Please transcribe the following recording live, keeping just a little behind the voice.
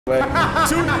Wait.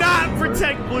 Do not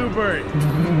protect Bluebird.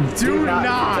 Do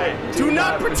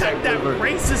not protect that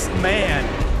racist man.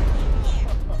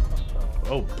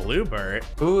 Oh, Bluebird.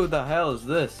 Who the hell is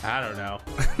this? I don't know.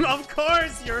 Of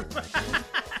course you're.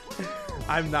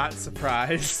 I'm not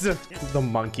surprised. The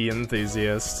monkey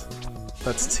enthusiast.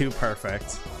 That's too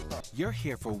perfect. You're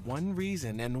here for one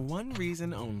reason and one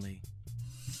reason only.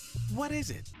 What is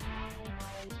it?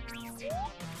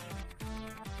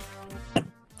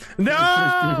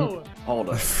 No! Hold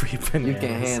up. Free bananas. You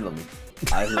can handle me.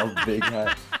 I love big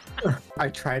hats. I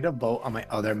tried to vote on my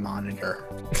other monitor.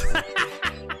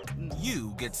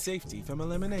 You get safety from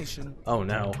elimination. Oh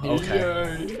no.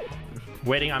 Okay. Yay.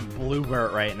 Waiting on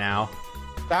Bluebird right now.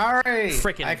 Sorry.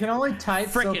 Frickin' I can only type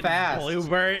so fast.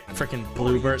 Bluebird. Frickin'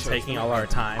 Bluebird taking all our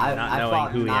time and not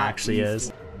knowing who he actually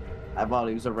is. I thought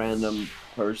he was a random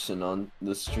person on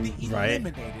the street. The Right.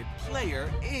 eliminated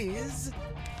player is...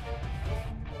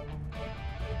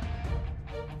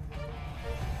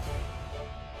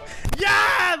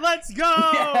 Yeah! Let's go!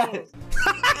 Yes.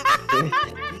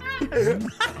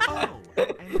 Oh,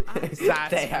 and That's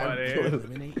They are funny. blue.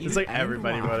 eliminate you It's like and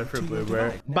everybody walk voted for to your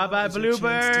Bluebird. right. Now Bye-bye, is your chance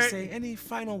Bluebird. To say any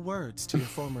final words to your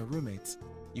former roommates.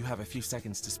 You have a few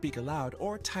seconds to speak aloud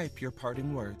or type your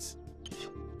parting words.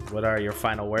 What are your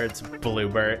final words,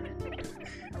 Bluebird?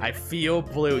 I feel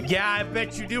blue. Yeah, I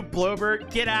bet you do, Bluebird.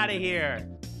 Get out of here.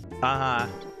 Uh-huh.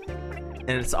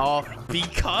 And it's all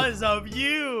because of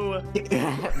you.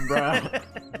 Bruh.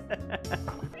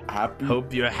 Happy.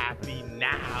 Hope you're happy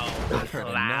now, I've heard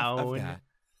enough of clown. that.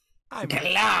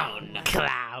 I'm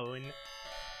Clown.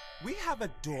 We have a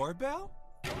doorbell?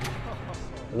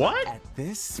 What? At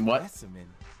this What? specimen.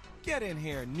 Get in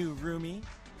here, new roomie.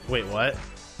 Wait, what?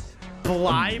 There's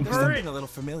something Bluebird? a little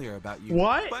familiar about you.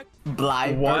 What? But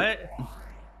Blind. What?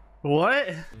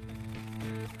 What?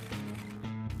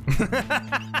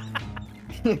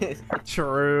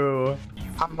 True.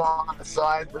 I'm on the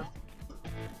side.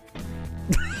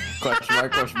 Question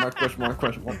mark, question mark, question mark,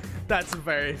 question mark. That's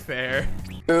very fair.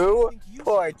 Who I think you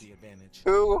put? have the advantage.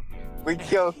 Who? We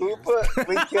kill who put?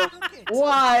 We kill.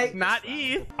 Why? Not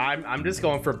Eve. I'm just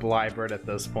going for Bluebird at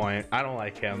this point. I don't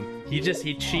like him. He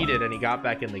cheated and he got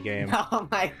back in the game. Oh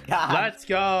my god. Let's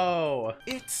go.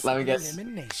 It's Let me guess.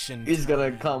 elimination. He's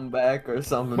gonna come back or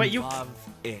something. Wait, you Love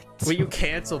it.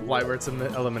 canceled Bluebird's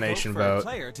elimination Vote for a vote.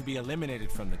 player to be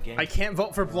eliminated from the game. I can't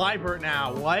vote for Bluebird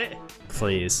now. What?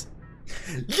 Please.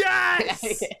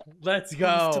 Yes! Let's Who's to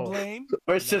go. blame?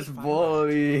 We're just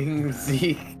bullying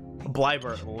Zeke.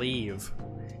 Bluebird, leave.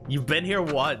 You've been here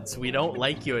once. We don't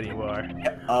like you anymore.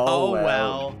 Oh,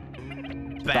 well.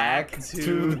 Back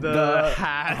to the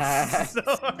hat hat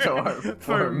store store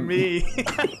for me.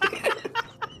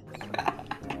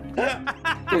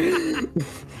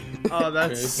 Oh,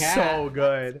 that's so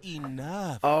good.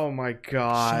 Enough. Oh my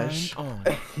gosh. Shine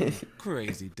on.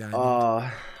 Crazy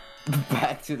diamond.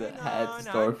 Back to the hat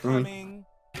store for me.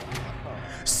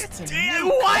 coming.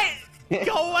 What?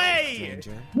 Go away!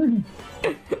 Stranger.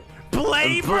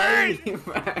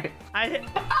 Bluebird!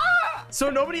 So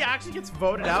nobody actually gets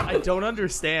voted out? I don't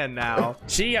understand now.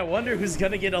 Gee, I wonder who's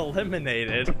gonna get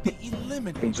eliminated.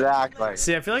 Eliminated. Exactly.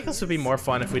 See, I feel like this would be more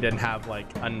fun if we didn't have, like,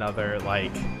 another,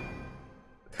 like...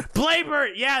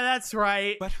 Bluebird! Yeah, that's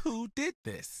right! But who did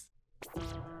this?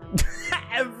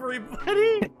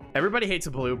 Everybody? Everybody hates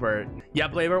a Bluebird. Yeah,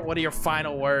 Bluebird, what are your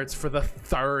final words for the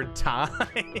third time?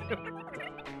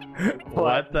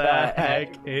 What the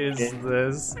heck is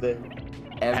this?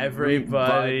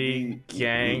 Everybody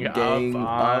gang up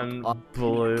on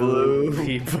blue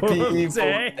people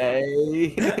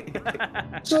day.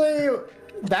 Actually,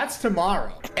 that's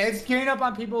tomorrow. It's gearing up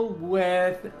on people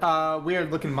with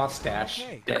weird looking mustache.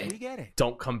 Okay, day. we get it.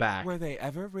 Don't come back. Were they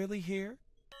ever really here?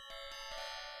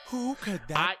 Who could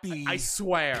that be? I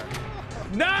swear.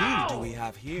 Who do No! we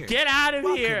have here? Get out of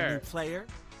Welcome, new here! player.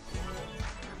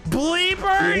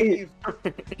 Bluebird!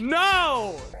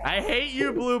 No! I hate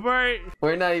you, Bluebird!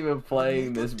 We're not even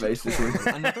playing this basically.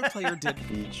 Another player did.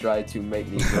 He tried to make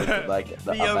me look like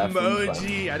The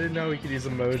emoji. I didn't know we could use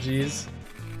emojis.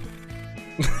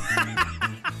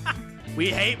 We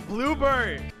hate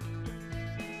Bluebird.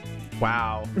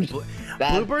 Wow.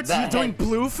 Bluebird's doing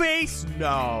Blueface?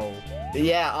 No.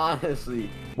 Yeah, honestly.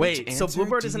 Wait, Which so answer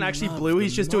Bluebird do isn't you actually love blue, the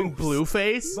he's just doing most?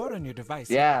 Blueface? Vote on your device.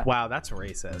 Yeah. Wow, that's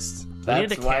racist. We need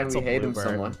That's to why we cancel hate him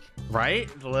Bluebird. so much.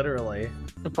 Right? Literally.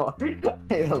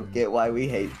 I don't get why we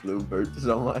hate Bluebird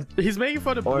so much. He's making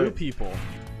fun of Or- blue people.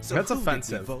 So That's who did you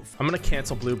offensive. vote for? I'm gonna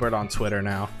cancel Bluebird on Twitter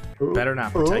now. Better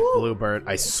not protect Bluebird,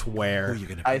 I Who swear. are you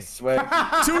gonna I pick? swear.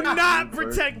 Do not Bluebird.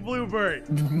 protect Bluebird.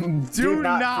 Do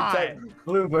not. protect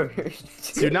Bluebird.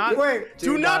 Do not. Wait.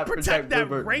 Do not protect that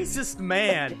Bluebird. racist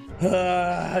man.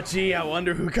 Gee, I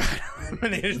wonder who got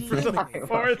eliminated for the Eliminate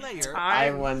fourth player. I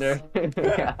time. wonder.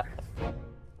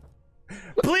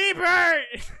 Bluebird.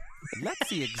 Let's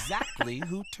see exactly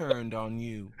who turned on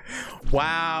you.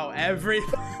 Wow,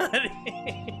 everybody.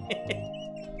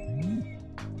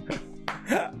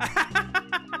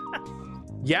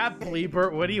 Yeah,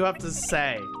 Bluebird, what do you have to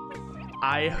say?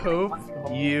 I hope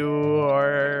you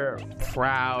are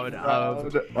proud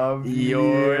of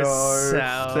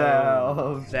yourself.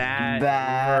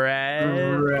 That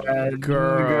red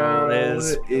girl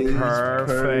is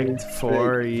perfect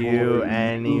for you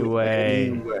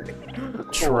anyway.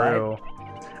 True.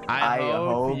 I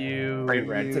hope you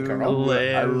Red's a girl.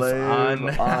 live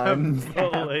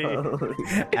unhappily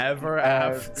ever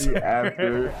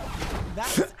after.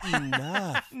 That's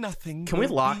enough. Nothing. Can we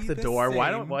will lock be the door?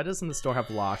 same. Why doesn't this door have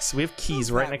locks? We have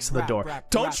keys right Rap, next to the rap, door. rap,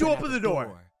 Don't rap you it open at the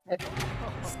door.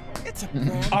 It's a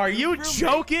brand Are new you roommate.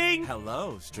 joking?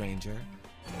 Hello, stranger.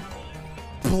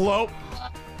 Blow.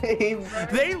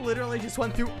 They literally just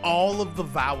went through all of the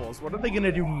vowels. What are they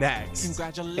gonna do next?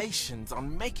 Congratulations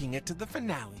on making it to the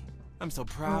finale. I'm so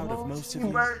proud of most of you.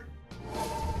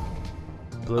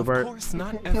 Bluebird. Of course,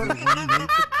 not everyone made the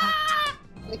cut.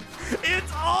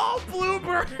 It's all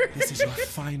Bluebird. This is your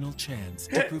final chance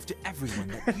to prove to everyone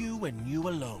that you and you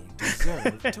alone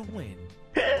deserve to win.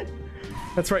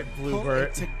 That's right, Pull it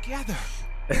Bluebird. together.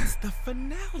 It's the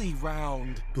finale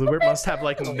round. Bluebird must have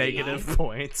like negative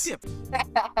points. Dip.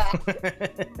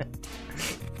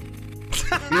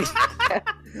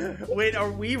 Wait,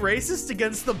 are we racist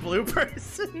against the blue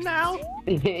person now?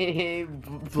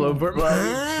 Bluebird.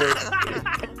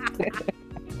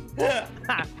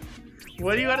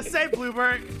 What do you gotta say,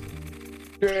 Bluebird?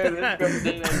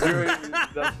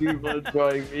 The people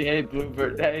enjoying me. Hey,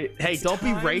 Bluebird. Hey. Hey, don't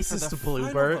be Time for racist the to final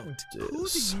Bluebird. vote. Who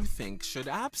do you think should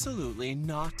absolutely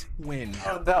not win?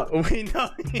 Oh, no. We know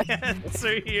the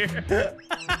answer here.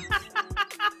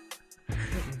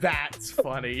 That's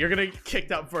funny. You're gonna get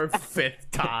kicked out for a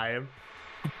 5th time.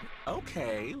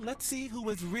 Okay, let's see who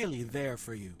was really there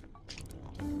for you.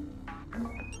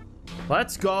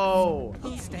 Let's go.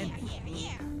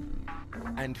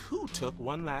 And who took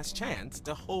one last chance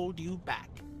to hold you back?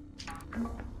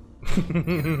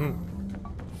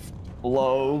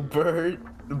 Blowbird.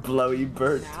 Blowy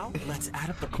bird. Now, let's add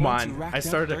up the Come points you on. racked I up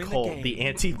started a during cult. game. The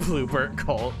anti-Bluebird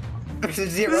cult.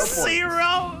 0 points.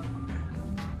 0.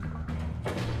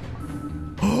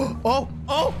 Oh!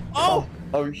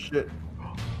 Oh, shit.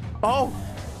 Oh!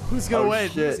 Who's gonna Oh, win?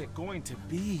 shit. Who's it going to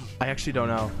be? I actually don't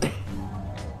know.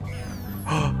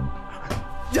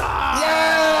 Ah!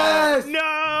 Yes!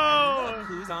 No!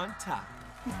 Who's on top?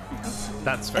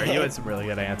 That's fair. You had some really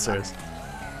good answers.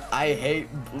 I hate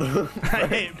blue. I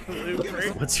hate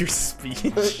Bluebird. What's your speech?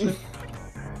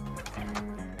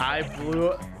 I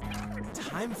blew.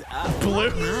 Time's up.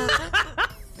 Blue.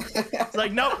 It's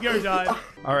like, nope, you're done.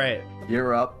 All right.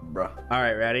 You're up, bro. All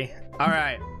right, ready? All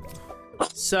right.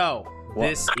 So,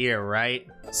 this ear, right?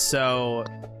 So,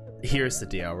 here's the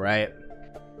deal, right?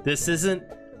 This isn't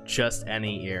just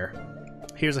any ear.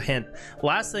 Here's a hint.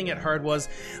 Last thing it heard was,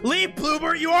 leave,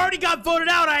 Bluebird, you already got voted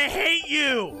out, I hate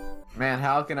you! Man,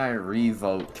 how can I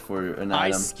re-vote for an I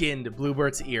item? skinned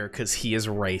Bluebird's ear because he is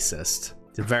racist.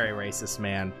 He's a very racist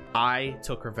man. I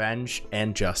took revenge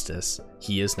and justice.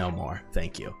 He is no more.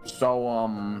 Thank you.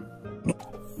 So,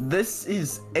 this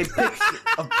is a picture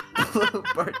of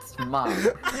Bluebird's mom.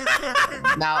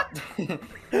 Now,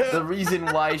 the reason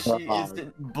why she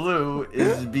isn't blue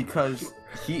is because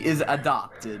he is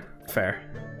adopted. Fair.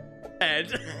 And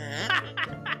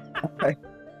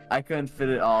I couldn't fit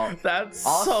it all. that's so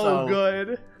Also-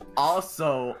 good.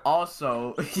 Also,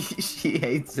 she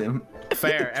hates him.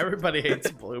 Fair. Everybody hates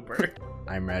Bluebird.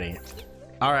 I'm ready.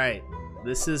 All right.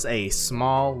 This is a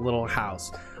small little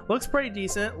house. Looks pretty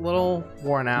decent. Little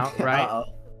worn out, right? Uh-oh.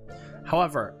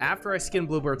 However, after I skinned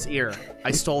Bluebird's ear,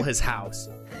 I stole his house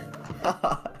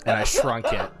and I shrunk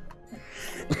it.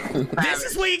 This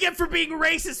is what you get for being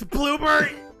racist,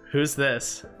 Bluebird. Who's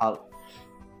this? I'll-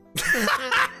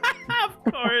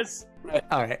 Of course.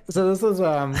 All right, so this is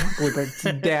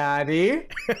Bluebird's daddy.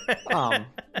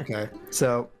 Okay,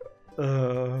 so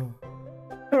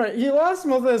all right, he lost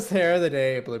most of his hair the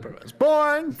day Bluebird was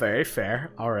born Very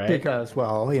fair. All right. because,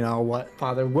 well, you know what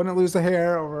father wouldn't lose the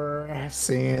hair over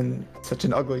seeing such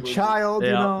an ugly child. You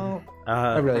Yeah. know,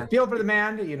 I Uh, really feel for the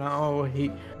man. You know,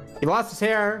 he lost his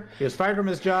hair. He was fired from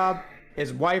his job.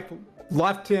 His wife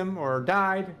left him or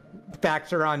died.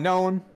 Facts are unknown.